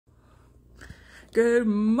Good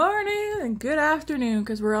morning and good afternoon,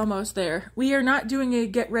 because we're almost there. We are not doing a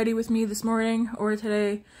get ready with me this morning or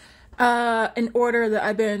today. An order that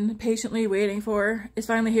I've been patiently waiting for is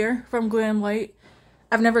finally here from Glamlite.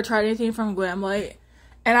 I've never tried anything from Glamlite,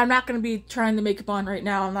 and I'm not going to be trying the makeup on right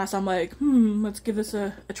now unless I'm like, let's give this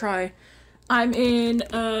a try. I'm in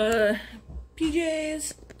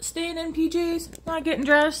PJs, staying in PJs, not getting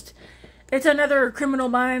dressed. It's another Criminal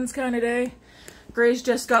Minds kind of day. Grace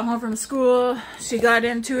just got home from school. She got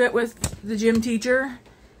into it with the gym teacher.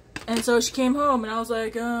 And so she came home and I was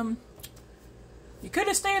like, you could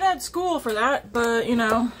have stayed at school for that, but you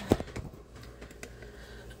know,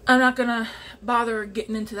 I'm not gonna bother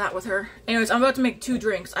getting into that with her. Anyways, I'm about to make 2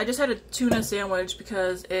 drinks. I just had a tuna sandwich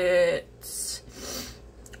because it's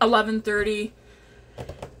 11:30.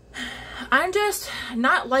 I'm just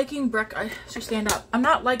not liking I should stand up. I'm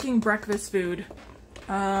not liking breakfast food.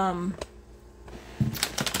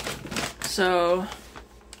 So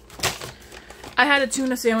I had a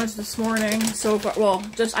tuna sandwich this morning so far. Well,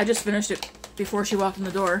 I just finished it before she walked in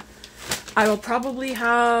the door. I will probably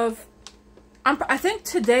have, I think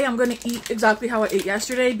today I'm going to eat exactly how I ate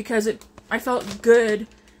yesterday because I felt good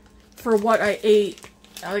for what I ate.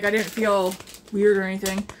 Like, I didn't feel weird or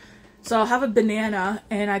anything. So I'll have a banana,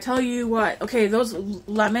 and I tell you what, okay, those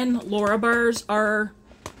lemon Laura bars are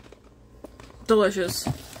delicious.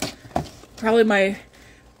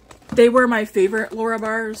 They were my favorite Laura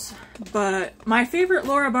bars, but my favorite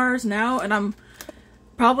Laura bars now, and I'm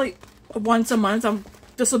probably once a month,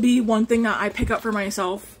 this will be one thing that I pick up for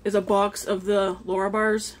myself, is a box of the Laura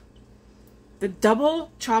bars. The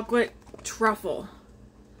double chocolate truffle.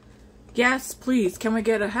 Yes, please, can we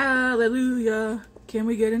get a hallelujah? Can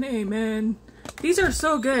we get an amen? These are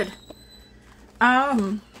so good.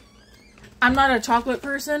 I'm not a chocolate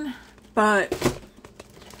person, but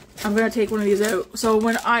I'm gonna take one of these out. So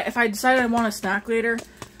if I decide I want a snack later,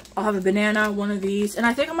 I'll have a banana, one of these, and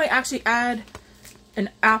I think I might actually add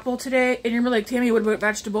an apple today. And you're like, Tammy, what about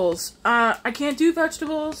vegetables? I can't do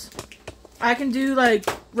vegetables. I can do like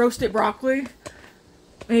roasted broccoli,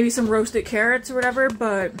 maybe some roasted carrots or whatever,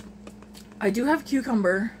 but I do have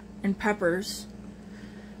cucumber and peppers.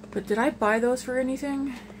 But did I buy those for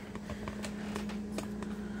anything?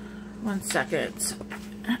 One second.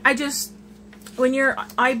 When you're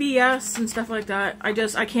IBS and stuff like that, I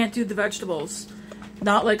can't do the vegetables.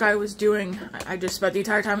 Not like I was doing. I just spent the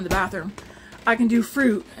entire time in the bathroom. I can do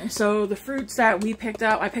fruit. So the fruits that we picked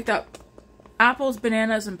up, I picked up apples,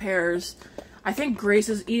 bananas, and pears. I think Grace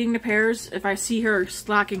is eating the pears. If I see her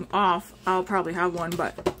slacking off, I'll probably have one,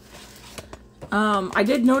 but I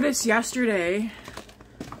did notice yesterday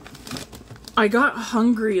I got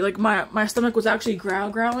hungry. Like my stomach was actually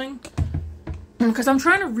growling. Because I'm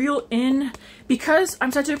trying to reel in, because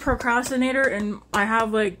I'm such a procrastinator and I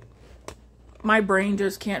have like, my brain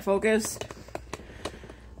just can't focus.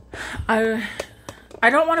 I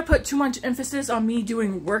don't want to put too much emphasis on me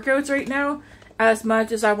doing workouts right now, as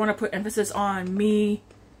much as I want to put emphasis on me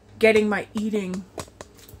getting my eating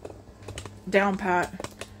down pat.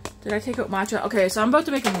 Did I take out matcha? Okay, so I'm about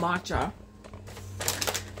to make a matcha.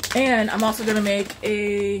 And I'm also going to make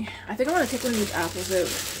I think I want to take one of these apples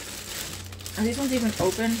out. Are these ones even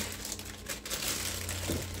open?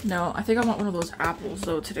 No, I think I want one of those apples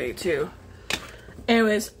though today too.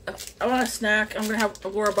 Anyways, I want a snack. I'm gonna have a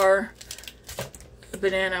Laura bar, a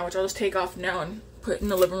banana, which I'll just take off now and put in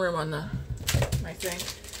the living room on my thing.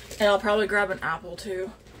 And I'll probably grab an apple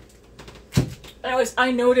too. Anyways,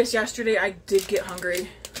 I noticed yesterday I did get hungry.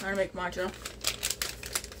 I'm gonna make matcha.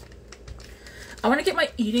 I want to get my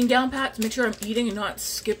eating down pat to make sure I'm eating and not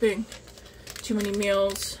skipping too many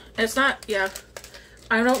meals. And it's not,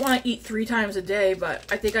 I don't want to eat 3 times a day, but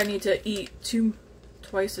I think I need to eat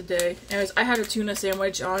twice a day. Anyways, I had a tuna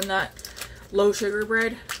sandwich on that low sugar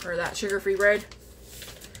bread, or that sugar-free bread.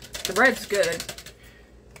 The bread's good.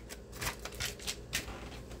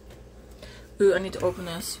 Ooh, I need to open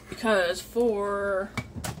this, because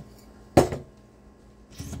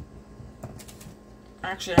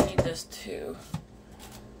actually, I need this too,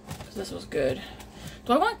 because this was good.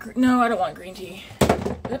 Do I want, no, I don't want green tea.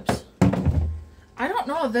 Oops. I don't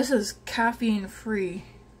know if this is caffeine free.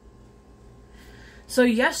 So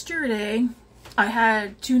yesterday, I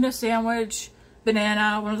had tuna sandwich,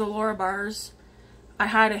 banana, one of the Laura bars. I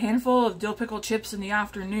had a handful of dill pickle chips in the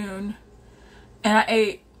afternoon. And I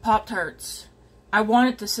ate Pop-Tarts. I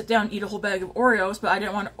wanted to sit down and eat a whole bag of Oreos, but I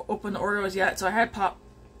didn't want to open the Oreos yet. So I had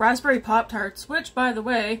raspberry Pop-Tarts, which, by the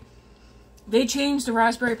way, they changed the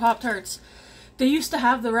raspberry Pop-Tarts. They used to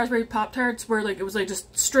have the raspberry Pop-Tarts where like it was like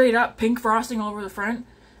just straight up pink frosting all over the front,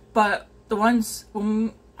 but the ones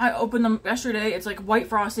when I opened them yesterday. It's like white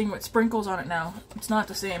frosting with sprinkles on it now. It's not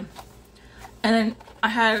the same. And then I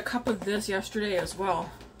had a cup of this yesterday as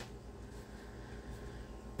well.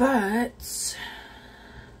 But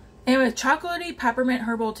anyway, chocolatey peppermint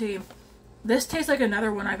herbal tea. This tastes like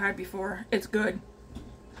another one I've had before. It's good.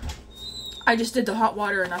 I just did the hot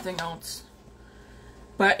water and nothing else.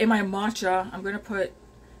 But in my matcha, I'm going to put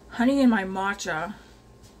honey in my matcha.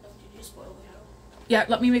 Did you spoil it out? Yeah,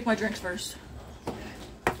 let me make my drinks first.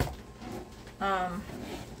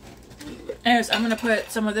 Anyways, I'm going to put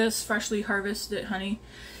some of this freshly harvested honey.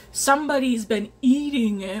 Somebody's been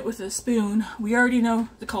eating it with a spoon. We already know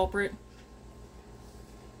the culprit.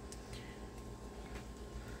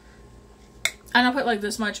 And I'll put like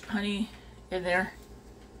this much honey in there.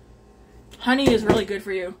 Honey is really good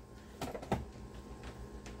for you.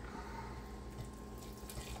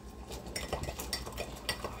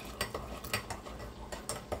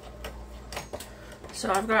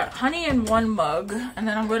 So I've got honey in one mug, and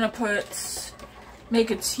then I'm going to make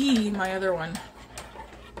a tea in my other one.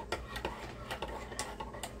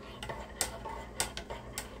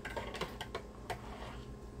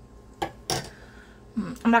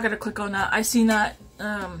 I'm not going to click on that. I seen that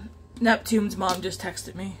Neptune's mom just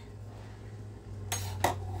texted me.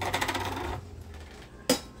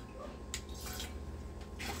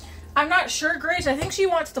 I'm not sure, Grace. I think she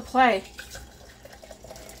wants to play.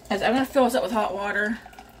 As I'm going to fill this up with hot water.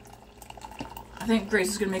 I think Grace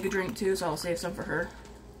is going to make a drink too, so I'll save some for her.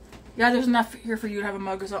 Yeah, there's enough here for you to have a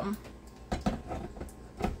mug or something.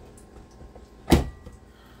 I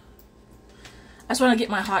just want to get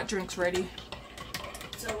my hot drinks ready.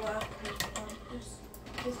 So,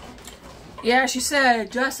 yeah, she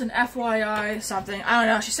said, just an FYI something. I don't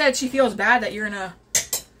know. She said she feels bad that you're in a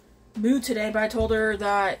mood today, but I told her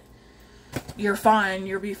that you're fine.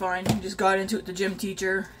 You'll be fine. You just got into it with the gym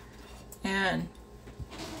teacher. And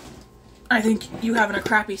I think you having a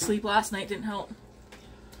crappy sleep last night didn't help.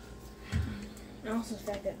 And also the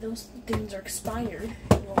fact that those things are expired.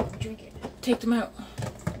 You won't drink it. Take them out.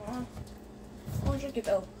 I won't drink it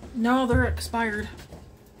though. No, they're expired.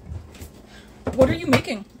 What are you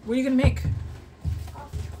making? What are you going to make?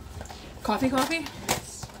 Coffee?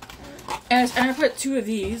 And I put 2 of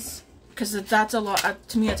these. Because that's a lot.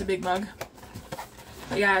 To me, that's a big mug.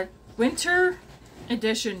 But yeah, winter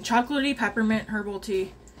edition. Chocolatey peppermint herbal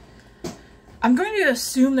tea. I'm going to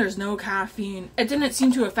assume there's no caffeine. It didn't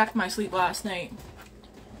seem to affect my sleep last night.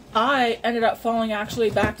 I ended up falling actually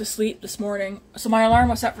back to sleep this morning. So my alarm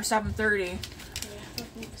was set for 7:30.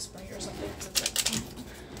 Yeah, expire or something.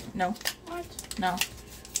 No. What? No.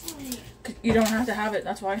 You don't have to have it,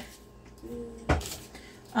 that's why.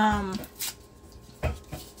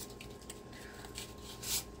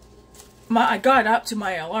 I got up to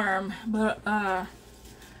my alarm, but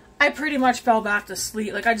I pretty much fell back to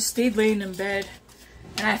sleep. Like, I just stayed laying in bed,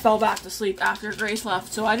 and I fell back to sleep after Grace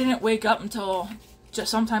left, so I didn't wake up until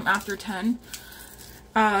just sometime after 10.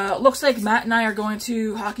 Looks like Matt and I are going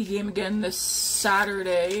to hockey game again this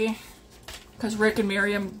Saturday, because Rick and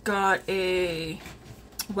Miriam got a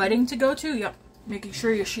wedding to go to. Yep, making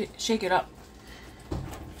sure you shake it up.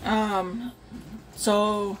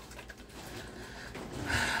 So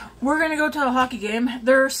we're gonna go to a hockey game.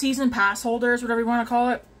 They're season pass holders, whatever you want to call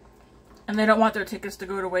it, and they don't want their tickets to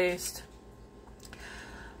go to waste.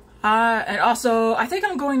 And also, I think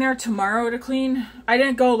I'm going there tomorrow to clean. I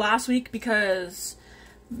didn't go last week because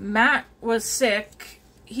Matt was sick.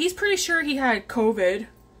 He's pretty sure he had COVID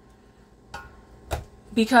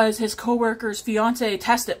because his coworker's fiance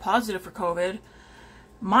tested positive for COVID.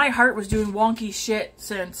 My heart was doing wonky shit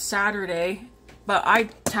since Saturday, but I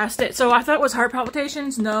tested. So I thought it was heart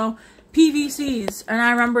palpitations. No, PVCs. And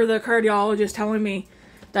I remember the cardiologist telling me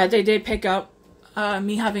that they did pick up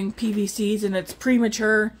me having PVCs, and it's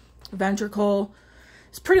premature ventricle.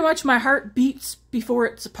 It's pretty much my heart beats before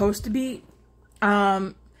it's supposed to beat.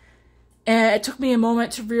 And it took me a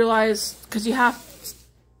moment to realize, because you have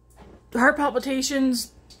heart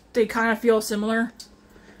palpitations, they kind of feel similar,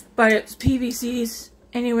 but it's PVCs.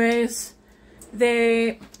 Anyways,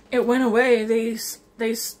 it went away.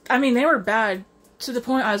 I mean, they were bad to the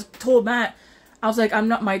point I was told Matt, I was like,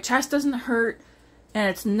 my chest doesn't hurt, and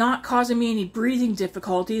it's not causing me any breathing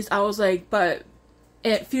difficulties. I was like, but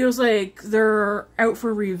it feels like they're out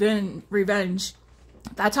for revenge.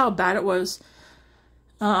 That's how bad it was.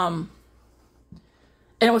 And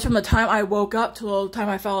it was from the time I woke up till the time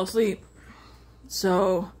I fell asleep.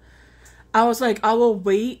 So I was like, I will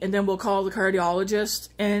wait, and then we'll call the cardiologist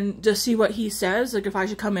and just see what he says, like if I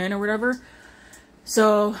should come in or whatever.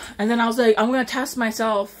 So, and then I was like, I'm going to test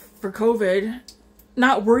myself for COVID.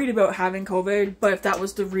 Not worried about having COVID, but if that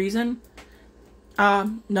was the reason.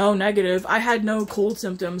 No, negative. I had no cold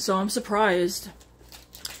symptoms, so I'm surprised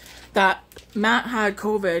that Matt had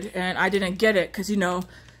COVID and I didn't get it because, you know,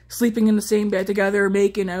 sleeping in the same bed together,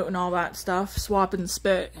 making out and all that stuff, swapping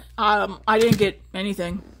spit. I didn't get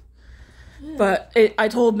anything. Yeah. But I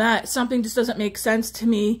told Matt, something just doesn't make sense to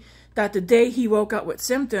me that the day he woke up with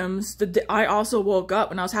symptoms, I also woke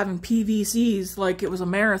up and I was having PVCs like it was a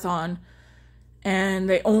marathon. And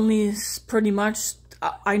they only pretty much,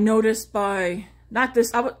 I noticed by, not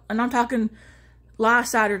this, and I'm talking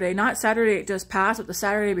last Saturday, not Saturday it just passed, but the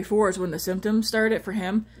Saturday before is when the symptoms started for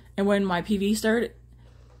him and when my PV started.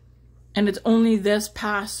 And it's only this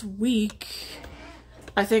past week,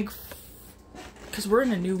 I think, because we're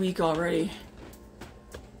in a new week already.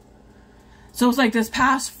 So it's like this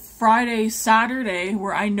past Friday, Saturday,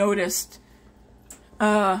 where I noticed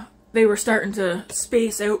they were starting to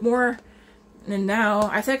space out more. And now,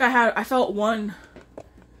 I think I felt one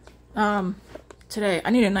today.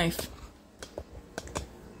 I need a knife.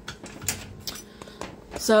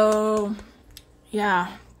 So,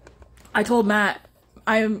 yeah. I told Matt,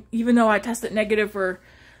 even though I tested negative for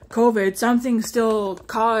COVID, something still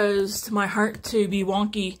caused my heart to be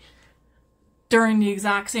wonky during the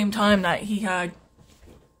exact same time that he had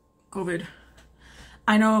COVID.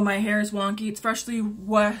 I know my hair is wonky. It's freshly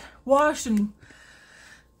washed and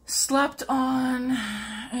slept on,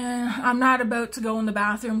 and I'm not about to go in the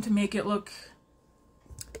bathroom to make it look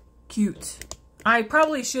cute. I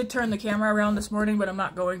probably should turn the camera around this morning, but I'm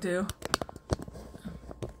not going to.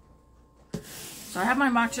 So I have my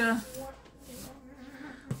matcha.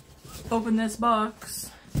 Open this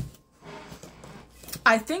box.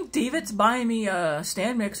 I think David's buying me a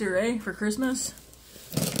stand mixer, eh, for Christmas.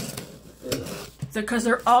 Because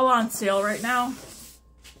they're all on sale right now.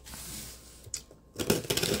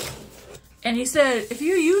 And he said, if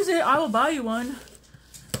you use it, I will buy you one.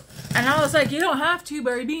 And I was like, you don't have to,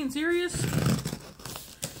 but are you being serious?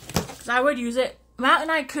 Because I would use it. Matt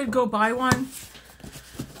and I could go buy one.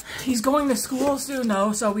 He's going to school soon,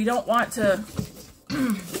 though, so we don't want to...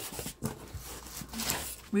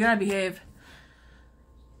 we gotta behave.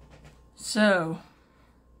 So...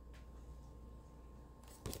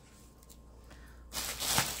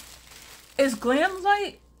 is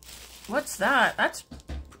Glamlite? What's that? That's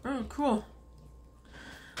oh, cool.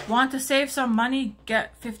 Want to save some money?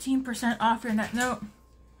 Get 15% off your net. Nope.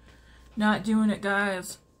 Not doing it,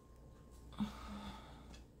 guys.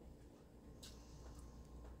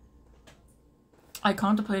 I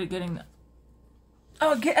contemplated getting that.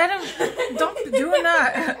 Oh, get Adam! Don't be doing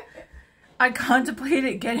that. I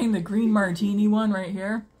contemplated getting the green martini one right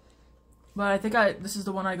here, but I think this is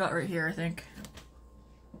the one I got right here. I think.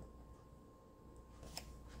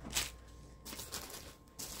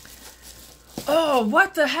 Oh,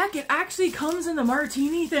 what the heck? It actually comes in the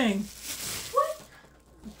martini thing.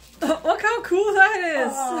 What? Look how cool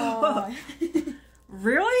that is.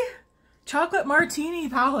 Really? Chocolate martini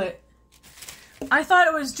palette. I thought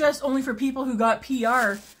it was just only for people who got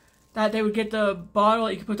PR that they would get the bottle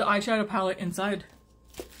that you could put the eyeshadow palette inside.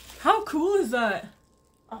 How cool is that?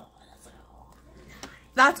 Oh,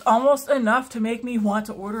 that's almost enough to make me want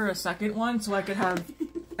to order a second one so I could have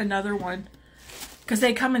another one. Because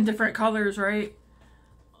they come in different colors, right?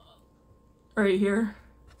 Right here.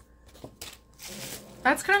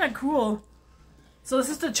 That's kind of cool. So this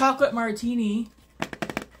is the chocolate martini.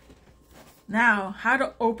 Now, how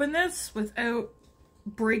to open this without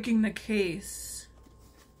breaking the case.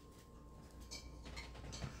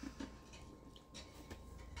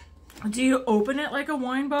 Do you open it like a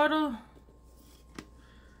wine bottle?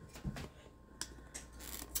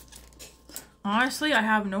 Honestly, I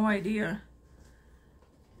have no idea.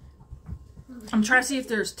 I'm trying to see if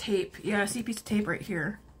there's tape. Yeah, I see a piece of tape right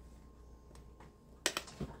here.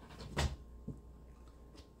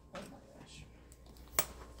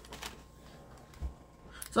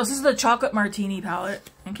 So this is the chocolate martini palette,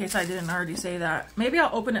 in case I didn't already say that. Maybe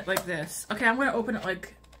I'll open it like this. Okay, I'm going to open it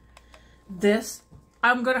like this.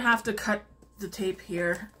 I'm going to have to cut the tape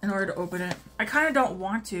here in order to open it. I kind of don't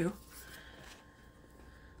want to.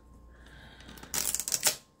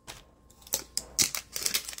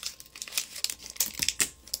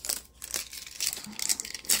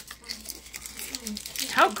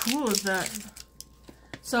 How cool is that?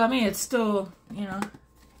 So, I mean, it's still, you know.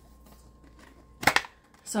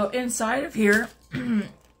 So, inside of here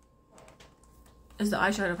is the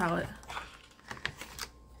eyeshadow palette.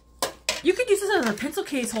 You could use this as a pencil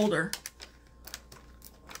case holder.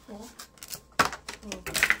 Oh,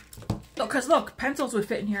 because look, pencils would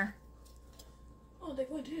fit in here. Oh, they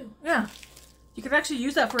would too. Yeah. You could actually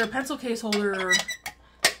use that for a pencil case holder or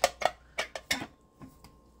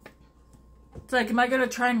It's like, am I gonna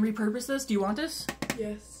try and repurpose this? Do you want this?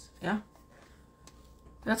 Yes. Yeah.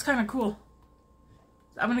 That's kind of cool.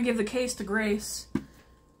 I'm gonna give the case to Grace.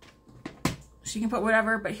 She can put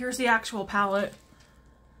whatever, but here's the actual palette.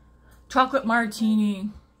 Chocolate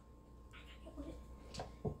Martini.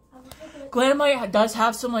 Glamlite does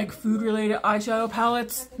have some like food related eyeshadow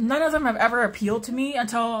palettes. None of them have ever appealed to me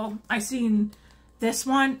until I seen this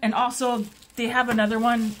one. And also they have another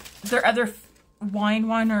one. Their other wine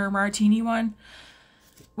one or martini one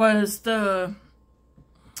was the,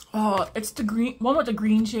 oh, it's the green one with the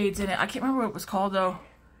green shades in it. I can't remember what it was called though.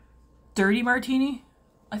 Dirty Martini.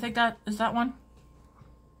 I think that is that one.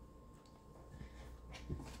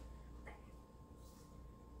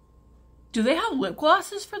 Do they have lip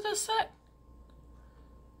glosses for this set?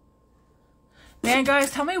 Man, guys,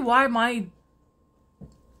 tell me why my...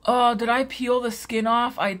 Oh, did I peel the skin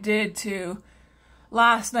off? I did, too.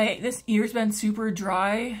 Last night, this ear's been super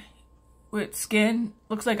dry with skin.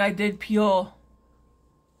 Looks like I did peel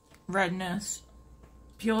redness.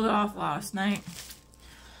 Peeled it off last night.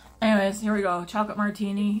 Anyways, here we go. Chocolate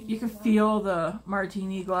Martini. You can feel the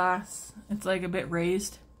martini glass. It's like a bit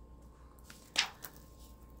raised.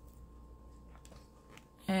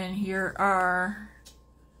 And here are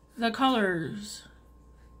the colors.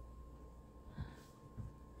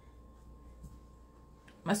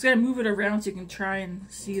 I'm just gonna move it around so you can try and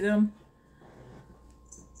see them.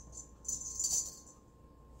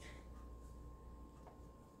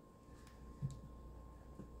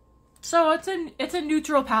 So it's a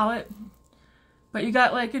neutral palette, but you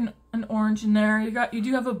got like an orange in there. You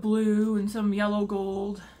do have a blue and some yellow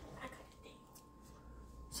gold.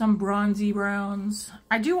 Some bronzy browns.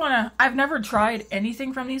 I've never tried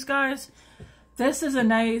anything from these guys. This is a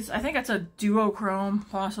nice, I think it's a duochrome,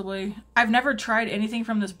 possibly. I've never tried anything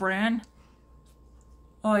from this brand.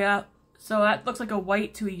 Oh yeah, so that looks like a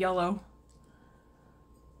white to a yellow.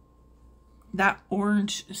 That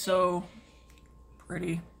orange is so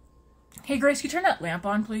pretty. Hey Grace, can you turn that lamp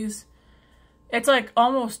on, please? It's like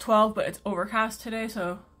almost 12, but it's overcast today,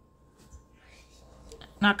 so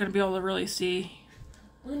not gonna be able to really see.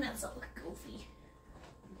 Luna's all goofy.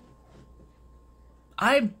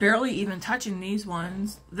 I'm barely even touching these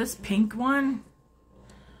ones. This pink one.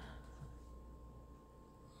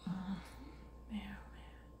 Man.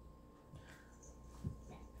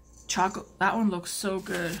 Chocolate. That one looks so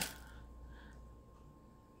good.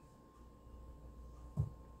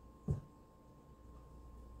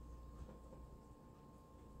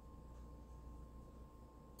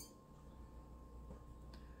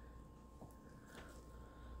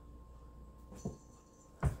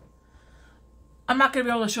 I'm not going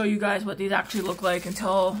to be able to show you guys what these actually look like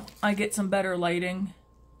until I get some better lighting.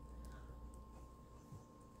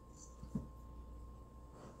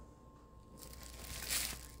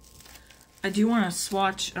 I do want to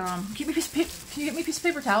swatch, can you get me a piece of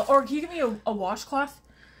paper towel? Or can you give me a washcloth?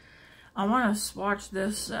 I want to swatch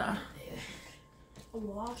this, A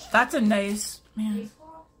wash? That's a nice, man.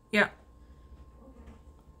 Yeah.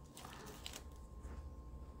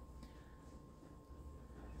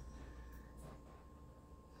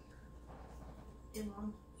 Your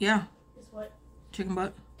mom? Yeah. Is what? Chicken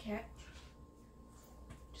butt. Cat?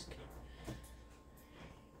 Just kidding.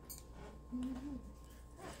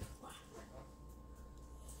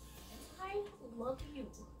 I love you.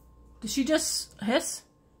 Did she just hiss?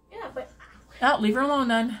 Yeah, but... Oh, leave her alone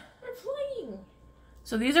then. We're playing.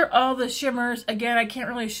 So these are all the shimmers. Again, I can't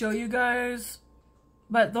really show you guys,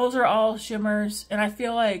 but those are all shimmers. And I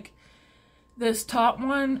feel like this top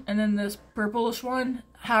one and then this purplish one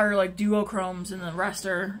are like duochromes and the rest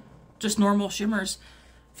are just normal shimmers.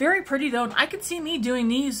 Very pretty though. And I could see me doing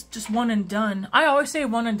these just one and done. I always say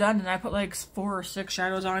one and done and I put like 4 or 6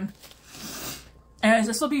 shadows on. And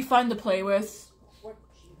this will be fun to play with.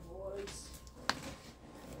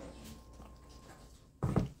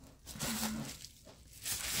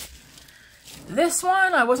 This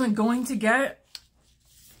one I wasn't going to get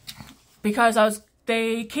because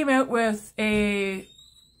they came out with a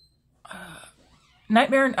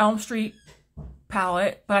Nightmare on Elm Street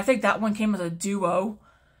palette, but I think that one came as a duo,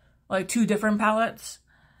 like 2 different palettes.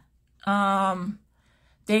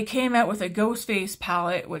 They came out with a Ghostface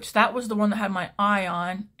palette, which that was the one that had my eye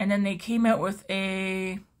on, and then they came out with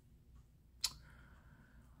a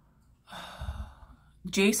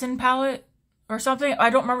Jason palette or something. I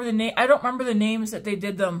don't remember the name. I don't remember the names that they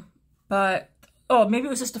did them, but oh, maybe it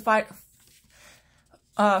was just a Friday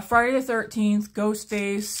the 13th,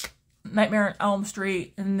 Ghostface, Nightmare on Elm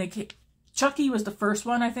Street, and Chucky was the first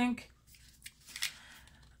one, I think.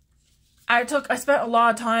 I spent a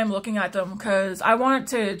lot of time looking at them because I wanted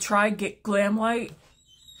to try Glamlite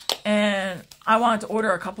and I wanted to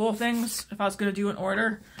order a couple of things if I was going to do an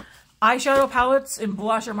order. Eyeshadow palettes and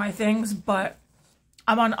blush are my things, but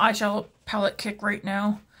I'm on an eyeshadow palette kick right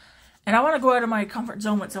now. And I want to go out of my comfort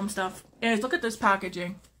zone with some stuff. And look at this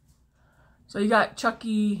packaging. So you got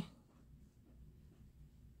Chucky.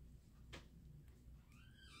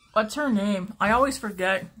 What's her name? I always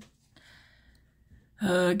forget.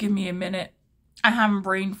 Give me a minute. I have a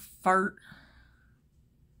brain fart.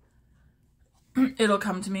 It'll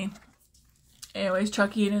come to me. Anyways,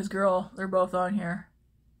 Chucky and his girl, they're both on here.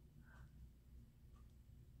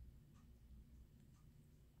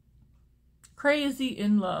 Crazy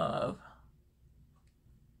in Love.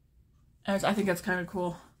 As I think that's kind of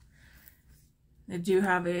cool. They do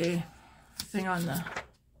have a thing on the...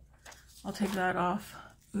 I'll take that off.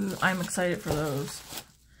 Ooh, I'm excited for those.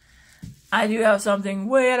 I do have something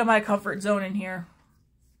way out of my comfort zone in here.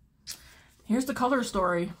 Here's the color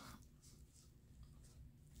story.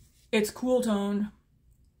 It's cool toned.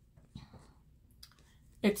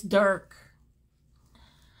 It's dark.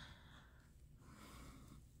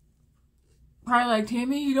 Probably like,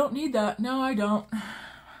 Tammy, you don't need that. No, I don't.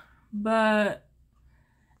 But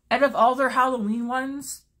out of all their Halloween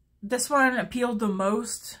ones, this one appealed the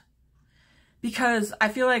most because I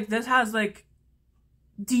feel like this has like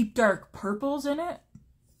deep dark purples in it.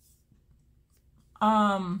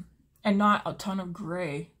 And not a ton of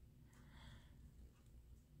gray.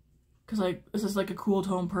 Because like this is like a cool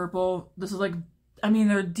tone purple. This is like, I mean,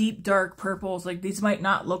 they're deep dark purples. Like these might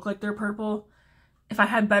not look like they're purple. If I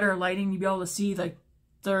had better lighting, you'd be able to see like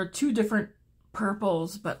there are two different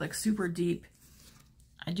purples, but like super deep.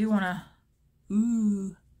 I do want to,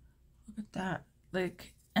 ooh, look at that.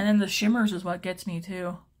 Like, and then the shimmers is what gets me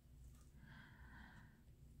too.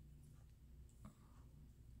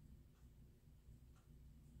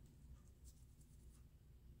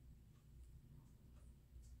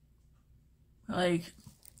 Like,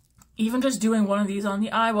 even just doing one of these on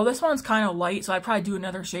the eye, well, this one's kind of light, so I'd probably do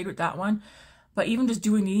another shade with that one. But even just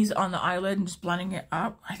doing these on the eyelid and just blending it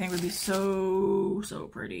up, I think would be so, so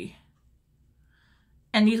pretty.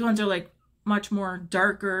 And these ones are like much more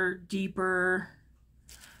darker, deeper,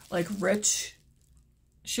 like rich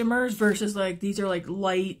shimmers versus like these are like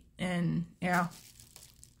light and yeah.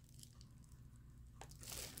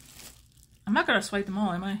 I'm not gonna swipe them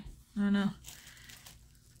all, am I? I don't know.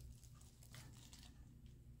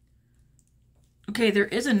 Okay, there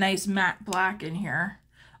is a nice matte black in here.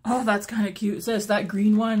 Oh, that's kind of cute. It says that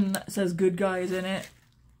green one that says Good Guys in it.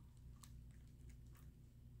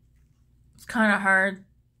 It's kind of hard.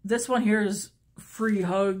 This one here is Free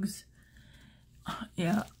Hugs.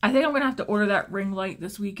 Yeah, I think I'm going to have to order that ring light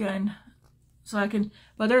this weekend. So I can,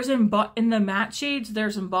 but there's in the matte shades,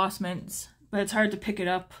 there's embossments, but it's hard to pick it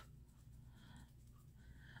up.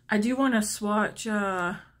 I do want to swatch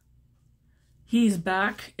He's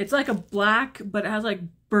Back. It's like a black, but it has like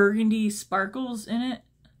burgundy sparkles in it.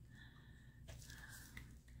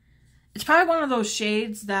 It's probably one of those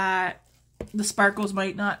shades that the sparkles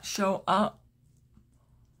might not show up.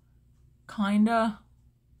 Kinda.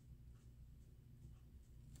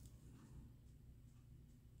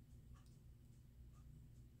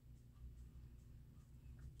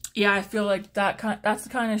 Yeah, I feel like that's the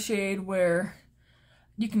kind of shade where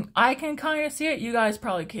I can kind of see it. You guys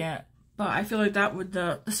probably can't. But I feel like that would,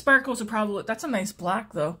 the sparkles would probably, that's a nice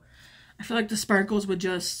black though. I feel like the sparkles would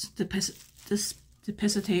just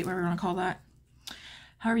depissitate, whatever you want to call that.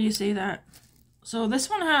 However you say that. So this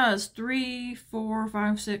one has 3, 4,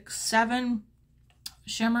 5, 6, 7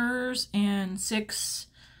 shimmers and 6,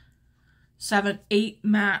 7, 8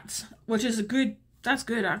 mattes, which is a good, that's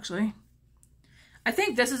good actually. I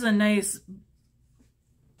think this is a nice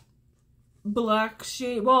black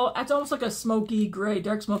shade. Well, it's almost like a smoky gray,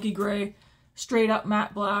 dark smoky gray, straight up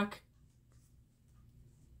matte black.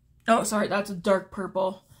 Oh, sorry, that's a dark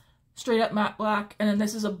purple. Straight up matte black. And then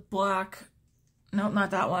this is a black. No,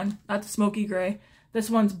 not that one. That's a smoky gray. This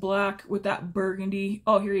one's black with that burgundy.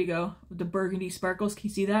 Oh, here you go. With the burgundy sparkles. Can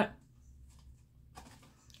you see that?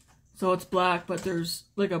 So it's black, but there's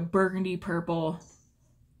like a burgundy purple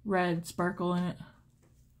red sparkle in it.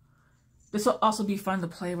 This will also be fun to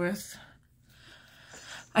play with.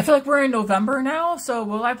 I feel like we're in November now, so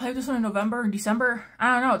will I play this one in November and December?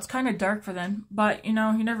 I don't know. It's kind of dark for then, but you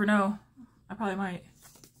know, you never know. I probably might.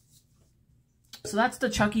 So that's the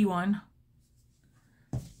Chucky one.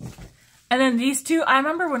 And then these two, I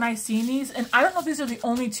remember when I seen these, and I don't know if these are the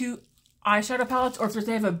only two eyeshadow palettes or if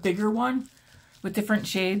they have a bigger one with different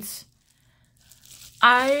shades.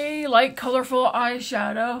 I like colorful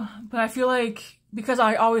eyeshadow, but I feel like because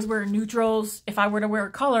I always wear neutrals, if I were to wear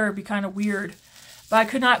a color, it'd be kind of weird. But I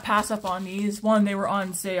could not pass up on these. One, they were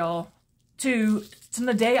on sale. Two, from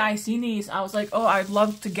the day I seen these, I was like, oh, I'd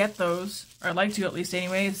love to get those. Or I'd like to, at least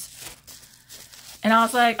anyways. And I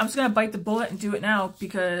was like, I'm just going to bite the bullet and do it now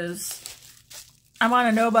because I'm on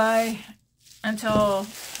a no-buy until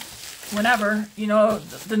whenever. You know,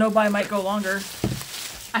 the no-buy might go longer.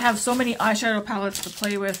 I have so many eyeshadow palettes to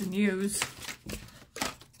play with and use.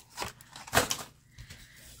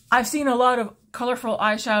 I've seen a lot of colorful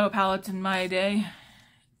eyeshadow palettes in my day,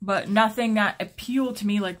 but nothing that appealed to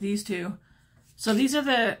me like these two. So these are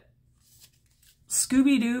the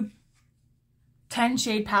Scooby-Doo 10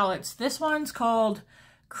 shade palettes. This one's called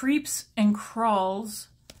Creeps and Crawls.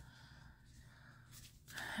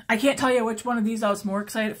 I can't tell you which one of these I was more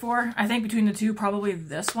excited for. I think between the two, probably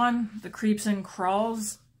this one, the Creeps and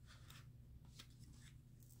Crawls.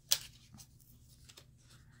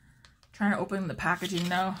 Trying to open the packaging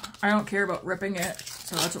now. I don't care about ripping it,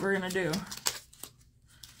 so that's what we're gonna do.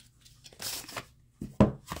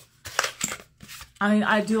 I mean,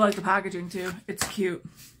 I do like the packaging too. It's cute.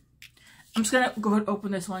 I'm just gonna go ahead and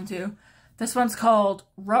open this one too. This one's called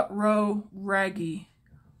Rut-Row Raggy.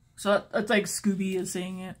 So it's like Scooby is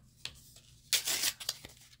saying it.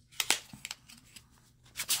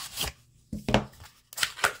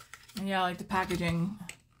 And yeah, I like the packaging.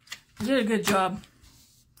 They did a good job.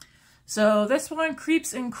 So this one,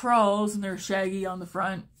 Creeps and Crawls, and they're shaggy on the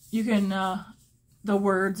front. You can, the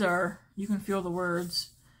words are, you can feel the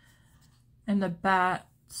words. And the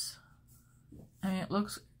bats. I mean, it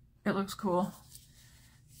looks cool.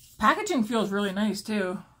 Packaging feels really nice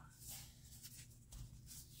too.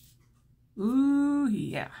 Ooh,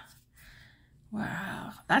 yeah.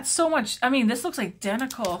 Wow. That's so much. I mean, this looks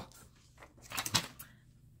identical.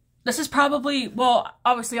 This is probably, well,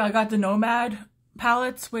 obviously I got the Nomad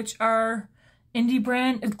palettes, which are indie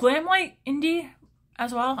brand. Is Glamlite indie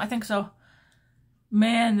as well? I think so.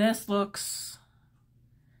 Man, this looks...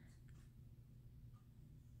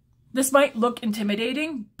 This might look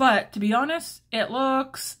intimidating, but to be honest, it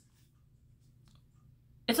looks...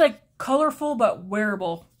 It's like colorful but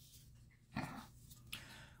wearable.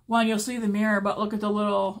 Well, you'll see the mirror, but look at the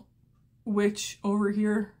little witch over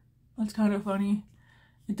here. That's kind of funny.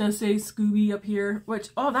 It does say Scooby up here, which,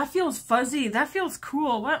 oh, that feels fuzzy. That feels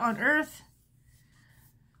cool. What on earth?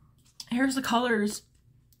 Here's the colors.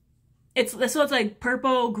 This one's like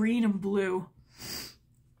purple, green, and blue.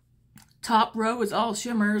 Top row is all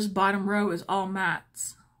shimmers. Bottom row is all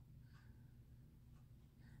mattes.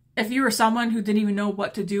 If you were someone who didn't even know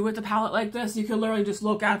what to do with a palette like this, you could literally just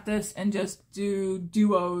look at this and just do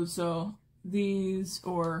duos. So these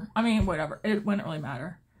or, I mean, whatever. It wouldn't really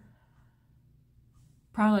matter.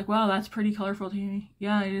 Probably like, wow, that's pretty colorful to me.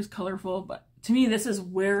 Yeah, it is colorful, but to me, this is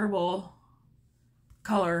wearable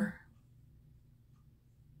color.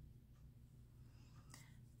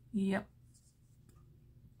 Yep.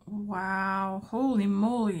 Wow. Holy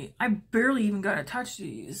moly. I barely even got to touch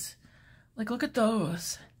these. Like, look at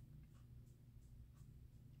those.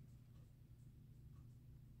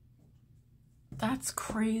 That's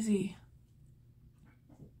crazy.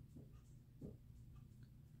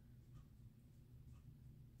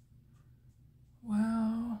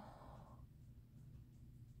 Wow.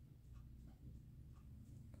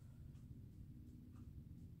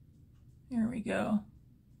 Here we go.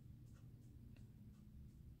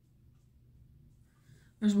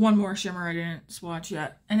 There's one more shimmer I didn't swatch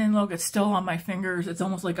yet. And then look, it's still on my fingers. It's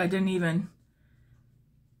almost like I didn't even...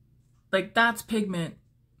 Like, that's pigment.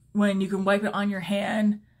 When you can wipe it on your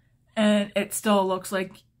hand and it still looks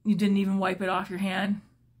like you didn't even wipe it off your hand.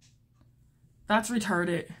 That's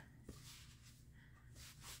retarded.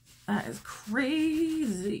 That is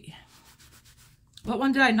crazy. What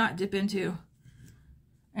one did I not dip into?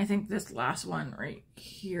 I think this last one right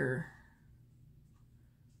here.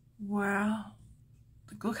 Wow.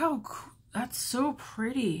 Look how cool. That's so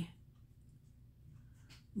pretty.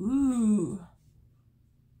 Ooh.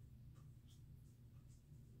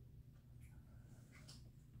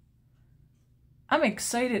 I'm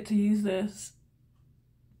excited to use this.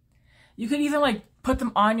 You could even like put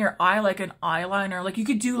them on your eye like an eyeliner. Like you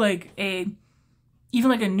could do like even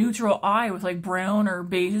like a neutral eye with like brown or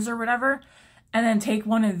beiges or whatever. And then take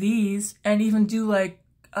one of these and even do like,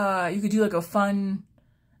 you could do like a fun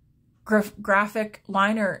graphic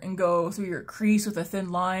liner and go through your crease with a thin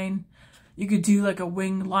line. You could do like a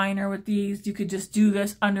wing liner with these. You could just do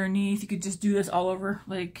this underneath. You could just do this all over.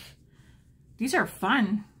 Like, these are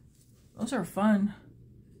fun. Those are fun.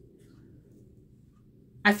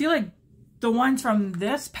 I feel like the ones from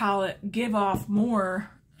this palette give off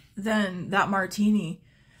more than that Martini.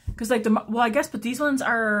 Because like well, I guess, but these ones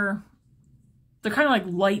are they're kind of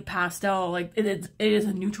like light pastel. Like it is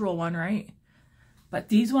a neutral one, right? But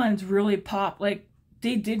these ones really pop. Like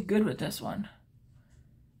they did good with this one.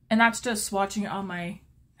 And that's just swatching it on my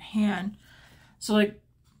hand. So like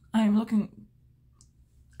I'm looking,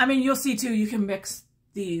 I mean, you'll see too, you can mix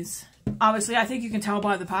these. Obviously, I think you can tell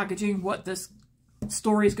by the packaging what this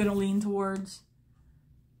story is going to lean towards.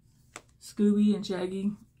 Scooby and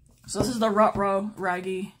Shaggy. So this is the Ruh-Roh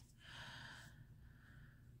Raggy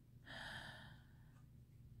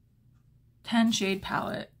 10 shade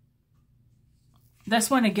palette. This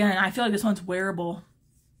one, again, I feel like this one's wearable.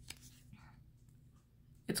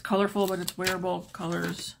 It's colorful, but it's wearable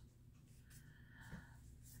colors.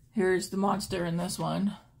 Here's the monster in this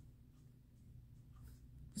one.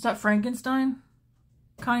 Is that Frankenstein?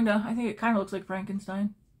 Kinda. I think it kind of looks like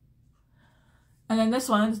Frankenstein. And then this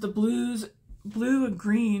one's the blue and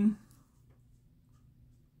green.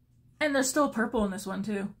 And there's still purple in this one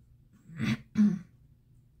too.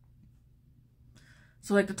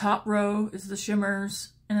 So like the top row is the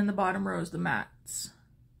shimmers, and then the bottom row is the mattes.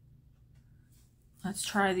 Let's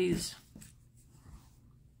try these.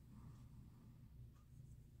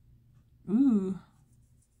 Ooh.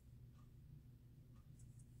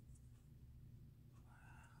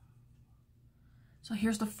 So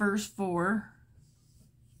here's the first 4.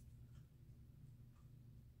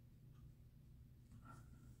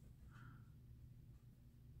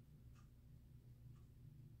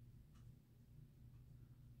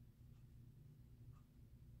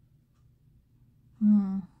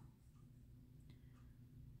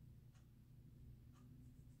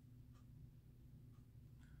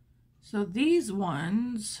 So these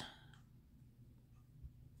ones,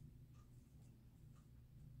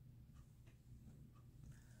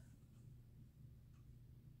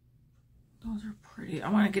 those are pretty. I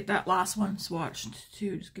want to get that last one swatched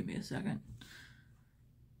too. Just give me a second.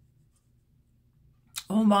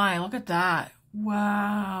 Oh my, look at that.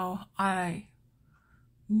 Wow.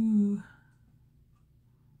 Ooh.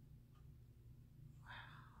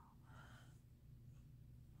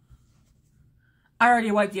 I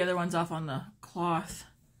already wiped the other ones off on the cloth.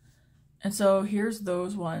 And so here's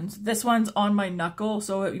those ones. This one's on my knuckle,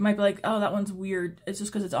 so you might be like, oh, that one's weird. It's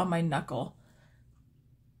just because it's on my knuckle.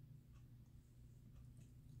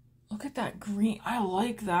 Look at that green. I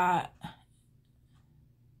like that.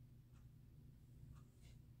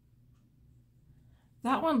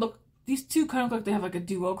 That one, look, these two kind of look like they have like a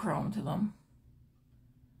duochrome to them.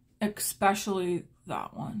 Especially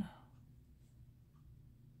that one.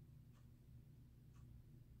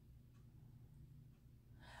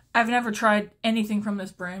 I've never tried anything from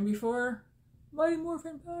this brand before. Mighty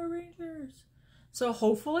Morphin Power Rangers. So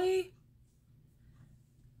hopefully,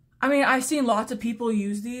 I mean, I've seen lots of people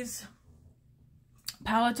use these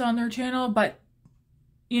palettes on their channel, but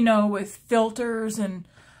you know, with filters and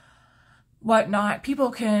whatnot,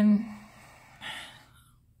 people can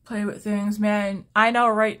play with things. Man, I know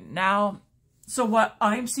right now, so what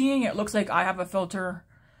I'm seeing, it looks like I have a filter.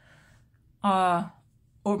 Or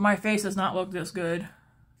my face does not look this good.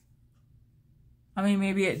 I mean,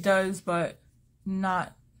 maybe it does, but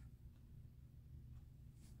not.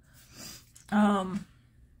 Yeah,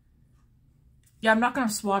 I'm not going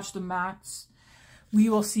to swatch the mattes. We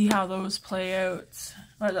will see how those play out.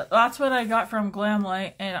 But that's what I got from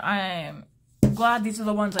Glamlite, and I am glad these are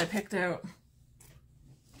the ones I picked out.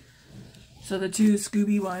 So the 2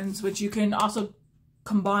 Scooby ones, which you can also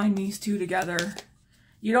combine these 2 together.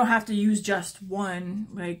 You don't have to use just one,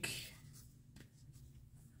 like...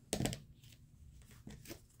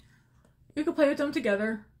 You can play with them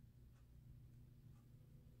together.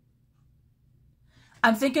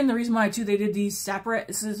 I'm thinking the reason why too they did these separate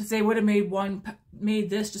is if they would have made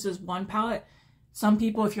this just as one palette. Some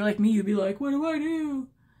people, if you're like me, you'd be like, what do I do?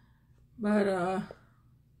 But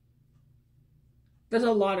there's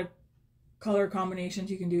a lot of color combinations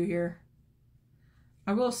you can do here.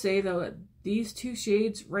 I will say though that these 2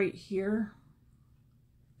 shades right here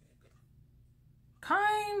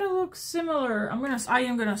kind of look similar. I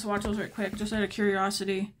am gonna swatch those right quick, just out of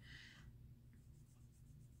curiosity.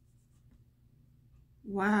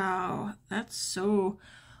 Wow, that's so,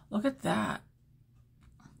 look at that.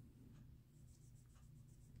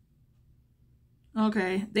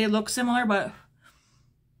 Okay, they look similar, but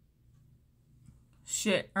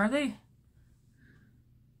shit, are they?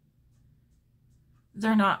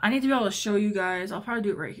 They're not. I need to be able to show you guys. I'll probably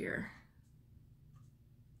do it right here.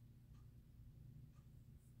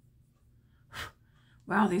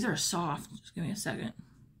 Wow, these are soft. Just give me a second.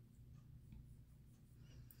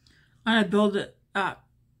 I'm going to build it up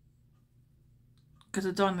because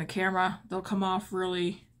it's on the camera. They'll come off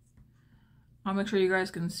really. I'll make sure you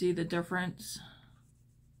guys can see the difference.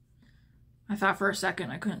 I thought for a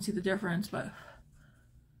second I couldn't see the difference, but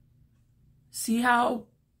see how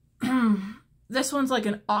this one's like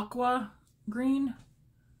an aqua green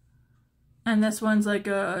and this one's like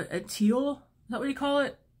a teal. Is that what you call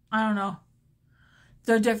it? I don't know.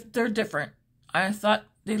 They're different. I thought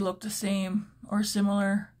they looked the same or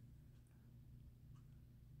similar.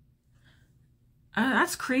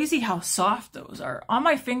 That's crazy how soft those are. On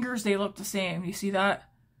my fingers, they look the same. You see that?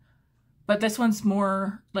 But this one's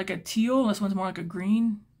more like a teal. This one's more like a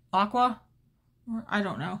green, aqua. I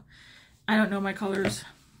don't know. I don't know my colors.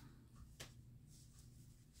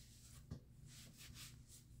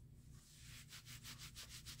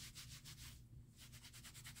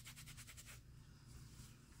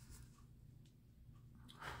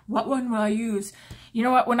 What one will I use? You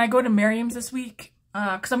know what? When I go to Miriam's this week,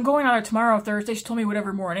 because I'm going out there tomorrow, Thursday. She told me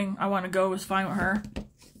whatever morning I want to go is fine with her.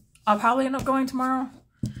 I'll probably end up going tomorrow.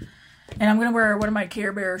 And I'm going to wear one of my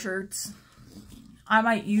Care Bear shirts. I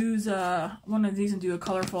might use one of these and do a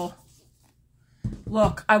colorful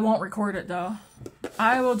look. I won't record it though.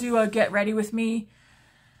 I will do a get ready with me.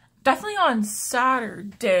 Definitely on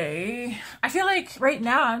Saturday. I feel like right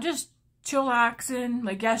now I'm just chillaxing.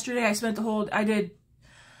 Like yesterday I did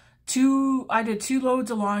two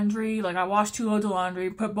loads of laundry. Like I washed 2 loads of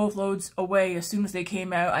laundry, put both loads away as soon as they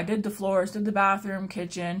came out. I did the floors, did the bathroom,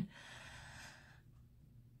 kitchen.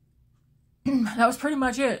 That was pretty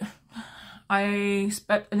much it. And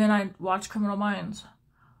then I watched Criminal Minds.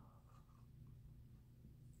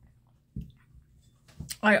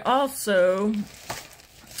 I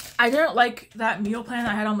didn't like that meal plan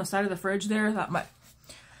I had on the side of the fridge there that much.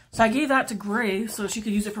 So I gave that to Grace so she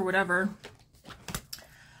could use it for whatever.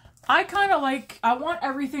 I want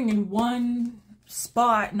everything in one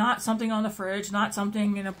spot, not something on the fridge, not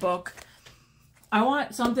something in a book. I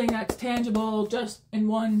want something that's tangible just in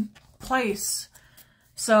one place.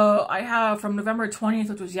 So I have from November 20th,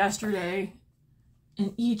 which was yesterday,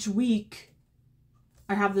 and each week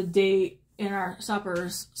I have the date in our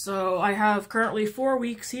suppers. So I have currently 4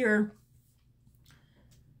 weeks here.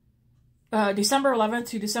 December 11th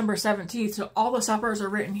to December 17th. So all the suppers are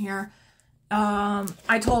written here.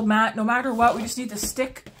 I told Matt, no matter what, we just need to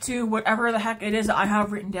stick to whatever the heck it is that I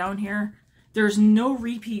have written down here. There's no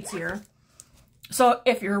repeats here. So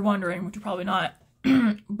if you're wondering, which you're probably not,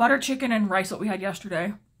 butter chicken and rice that we had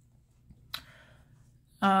yesterday.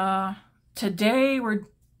 Today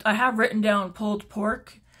I have written down pulled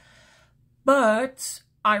pork, but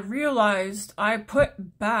I realized I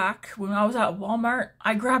put back when I was at Walmart,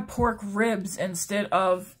 I grabbed pork ribs instead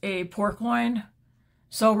of a pork loin.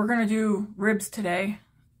 So we're going to do ribs today,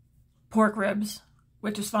 pork ribs,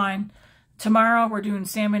 which is fine. Tomorrow we're doing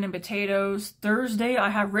salmon and potatoes. Thursday I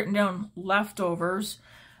have written down leftovers,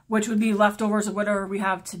 which would be leftovers of whatever we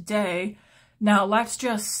have today. Now let's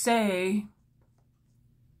just say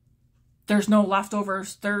there's no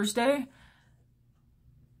leftovers Thursday.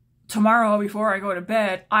 Tomorrow before I go to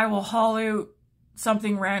bed, I will haul out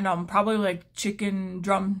something random, probably like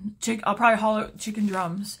I'll probably haul out chicken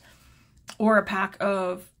drums. Or a pack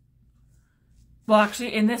of, well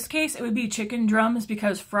actually in this case it would be chicken drums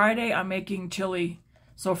because Friday I'm making chili.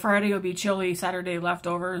 So Friday will be chili, Saturday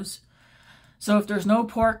leftovers. So if there's no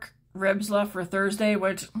pork ribs left for Thursday,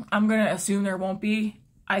 which I'm going to assume there won't be,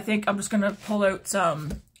 I think I'm just going to pull out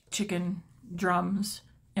some chicken drums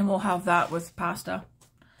and we'll have that with pasta.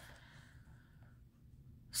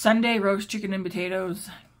 Sunday, roast chicken and potatoes.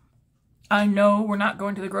 I know we're not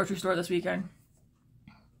going to the grocery store this weekend.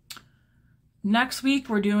 Next week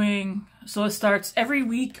we're doing, so it starts every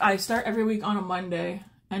week. I start every week on a Monday,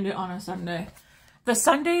 end it on a Sunday. The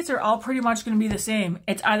Sundays are all pretty much going to be the same.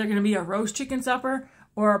 It's either going to be a roast chicken supper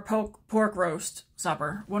or a pork roast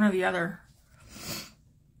supper, one or the other.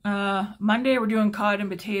 Monday we're doing cod and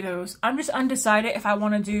potatoes. I'm just undecided if I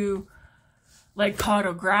want to do like cod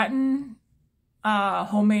au gratin,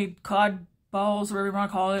 homemade cod balls, whatever you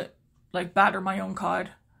want to call it, like batter my own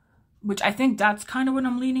cod. Which I think that's kind of what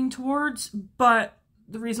I'm leaning towards, but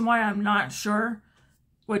the reason why I'm not sure,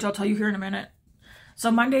 which I'll tell you here in a minute. So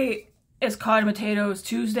Monday is cod and potatoes,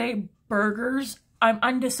 Tuesday burgers. I'm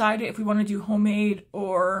undecided if we want to do homemade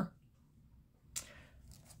or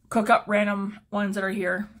cook up random ones that are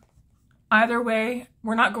here. Either way,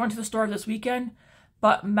 we're not going to the store this weekend,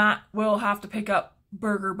 but Matt will have to pick up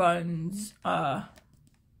burger buns, or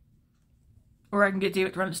I can get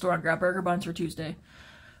David to run to the store and grab burger buns for Tuesday.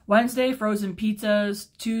 Wednesday, frozen pizzas.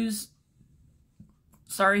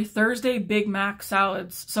 Thursday, Big Mac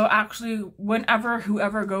salads. So actually,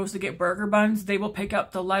 whoever goes to get burger buns, they will pick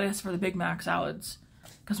up the lettuce for the Big Mac salads.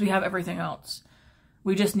 Because we have everything else.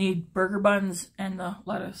 We just need burger buns and the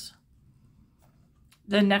lettuce.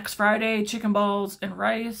 Then next Friday, chicken balls and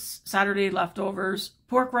rice. Saturday, leftovers,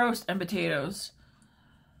 pork roast, and potatoes.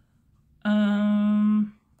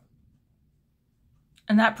 And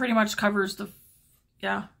that pretty much covers the,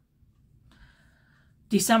 yeah.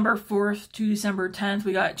 December 4th to December 10th,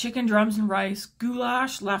 we got chicken drums and rice,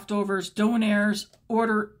 goulash, leftovers, donaires,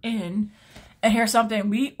 order in. And here's something,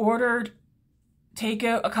 we ordered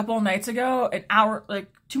takeout a couple of nights ago, an hour,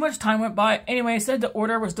 like too much time went by. Anyway, it said the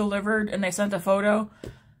order was delivered and they sent a photo.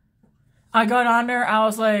 I got on there, I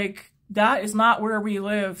was like, that is not where we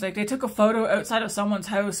live. Like, they took a photo outside of someone's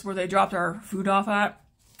house where they dropped our food off at.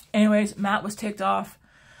 Anyways, Matt was ticked off.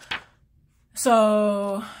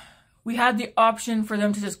 So we had the option for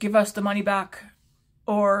them to just give us the money back,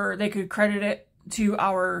 or they could credit it to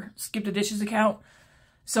our Skip the Dishes account.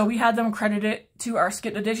 So we had them credit it to our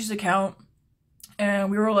Skip the Dishes account.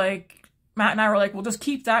 And we were like, Matt and I were like, we'll just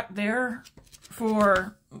keep that there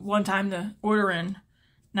for one time to order in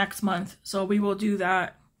next month. So we will do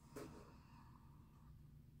that.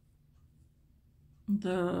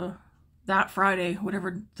 That Friday,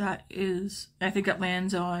 whatever that is. I think it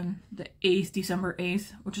lands on the 8th, December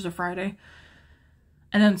 8th, which is a Friday.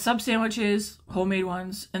 And then sub sandwiches, homemade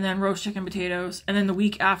ones, and then roast chicken potatoes. And then the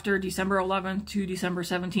week after, December 11th to December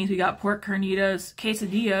 17th, we got pork carnitas,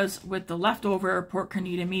 quesadillas with the leftover pork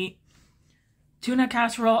carnita meat, tuna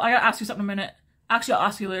casserole. I gotta ask you something in a minute. Actually, I'll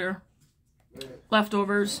ask you later.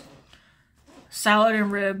 Leftovers, salad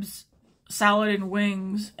and ribs, salad and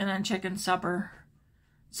wings, and then chicken supper.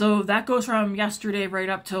 So that goes from yesterday right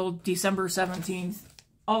up till December 17th.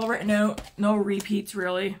 All written out, no repeats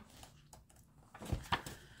really.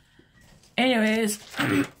 Anyways,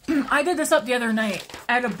 I did this up the other night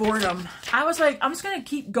out of boredom. I was like, I'm just going to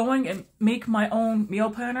keep going and make my own meal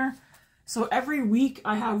planner. So every week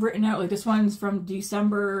I have written out, like this one's from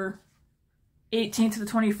December 18th to the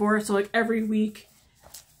 24th. So like every week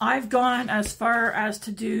I've gone as far as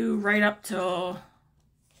to do right up till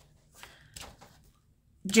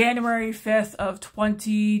January 5th of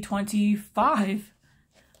 2025.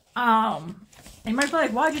 And you might be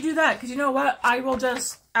like, why'd you do that? Because you know what? I will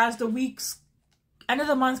just, as the week's end of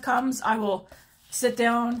the month comes, I will sit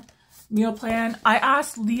down, meal plan. I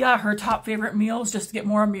asked Leah her top favorite meals just to get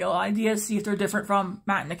more meal ideas, see if they're different from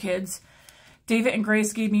Matt and the kids. David and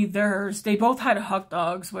Grace gave me theirs. They both had hot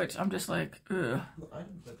dogs, which I'm just like, ugh.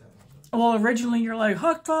 Well, originally you're like,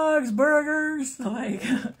 hot dogs, burgers, like...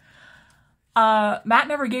 Matt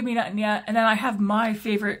never gave me nothing yet, and then I have my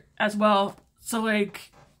favorite as well. So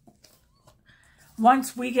like,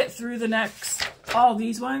 once we get through the next, all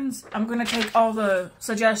these ones, I'm gonna take all the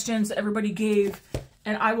suggestions that everybody gave,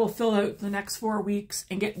 and I will fill out the next 4 weeks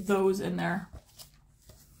and get those in there.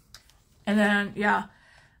 And then, yeah.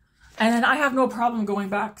 And then I have no problem going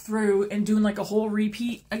back through and doing like a whole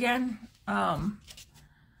repeat again. Because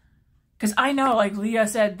I know, like Leah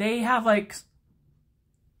said, they have like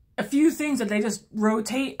a few things that they just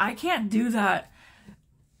rotate. I can't do that.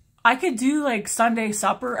 I could do like Sunday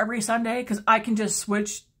supper every Sunday because I can just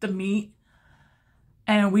switch the meat.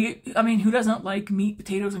 And I mean, who doesn't like meat,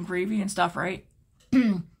 potatoes, and gravy and stuff, right?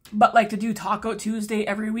 But like to do Taco Tuesday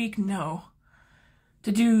every week, no.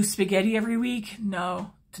 To do spaghetti every week,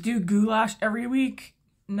 no. To do goulash every week,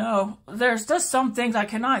 no. There's just some things I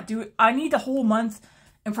cannot do. I need the whole month,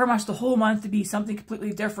 and pretty much the whole month, to be something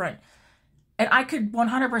completely different. And I could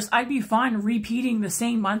 100%, I'd be fine repeating the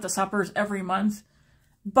same month of suppers every month.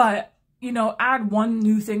 But, you know, add one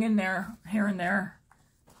new thing in there, here and there.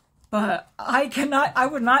 But I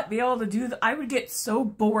would not be able to do that. I would get so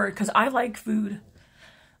bored because I like food.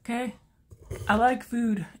 Okay? I like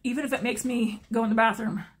food. Even if it makes me go in the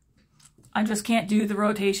bathroom. I just can't do the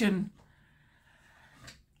rotation.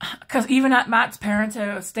 Because even at Matt's parents'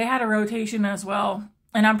 house, they had a rotation as well.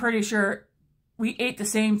 And I'm pretty sure we ate the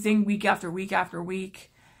same thing week after week after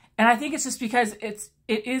week. And I think it's just because it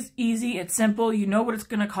is easy, it's simple, you know what it's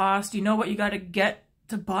going to cost, you know what you got to get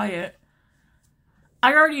to buy it.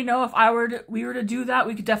 I already know if we were to do that,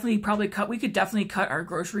 we could definitely cut our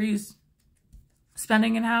groceries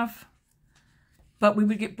spending in half. But we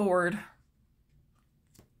would get bored.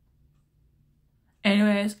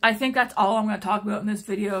 Anyways, I think that's all I'm going to talk about in this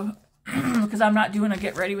video. Because I'm not doing a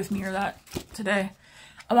get ready with me or that today.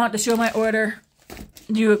 I want to show my order,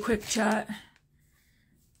 do a quick chat.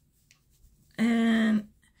 And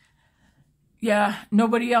yeah,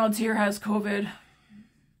 nobody else here has COVID.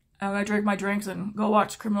 I'm gonna drink my drinks and go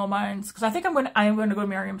watch Criminal Minds because I think I am gonna go to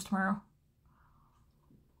Miriam's tomorrow.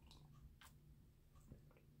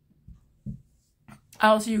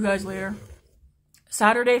 I'll see you guys later.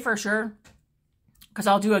 Saturday for sure, because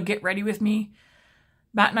I'll do a get ready with me.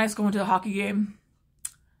 Matt and I's going to the hockey game.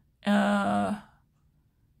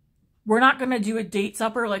 We're not going to do a date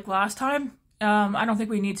supper like last time. I don't think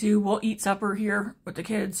we need to. We'll eat supper here with the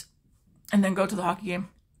kids and then go to the hockey game.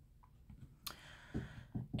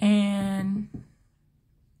 And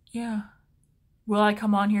yeah. Will I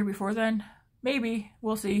come on here before then? Maybe.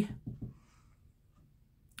 We'll see.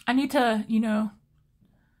 I need to, you know,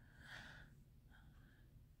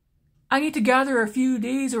 I need to gather a few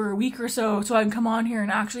days or a week or so I can come on here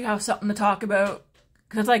and actually have something to talk about.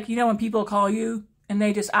 Because, like, you know, when people call you and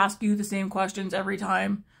they just ask you the same questions every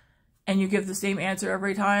time and you give the same answer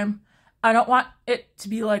every time. I don't want it to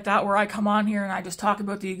be like that where I come on here and I just talk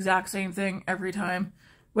about the exact same thing every time,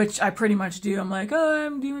 which I pretty much do. I'm like, oh,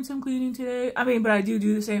 I'm doing some cleaning today. I mean, but I do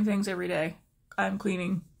the same things every day. I'm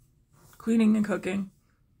cleaning and cooking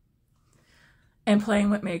and playing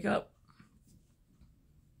with makeup.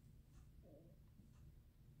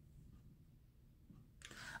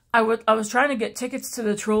 I was trying to get tickets to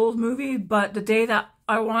the Trolls movie, but the day that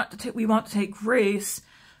we want to take Grace,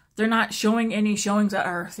 they're not showing any showings at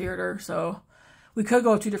our theater, so we could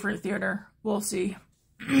go to a different theater. We'll see.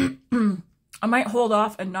 I might hold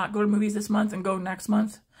off and not go to movies this month and go next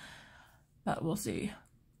month, but we'll see.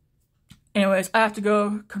 Anyways, I have to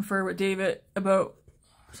go confer with David about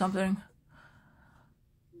something.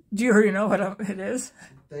 Do you already know what it is?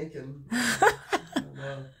 I'm thinking. I don't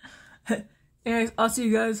know. Anyways, I'll see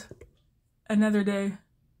you guys another day.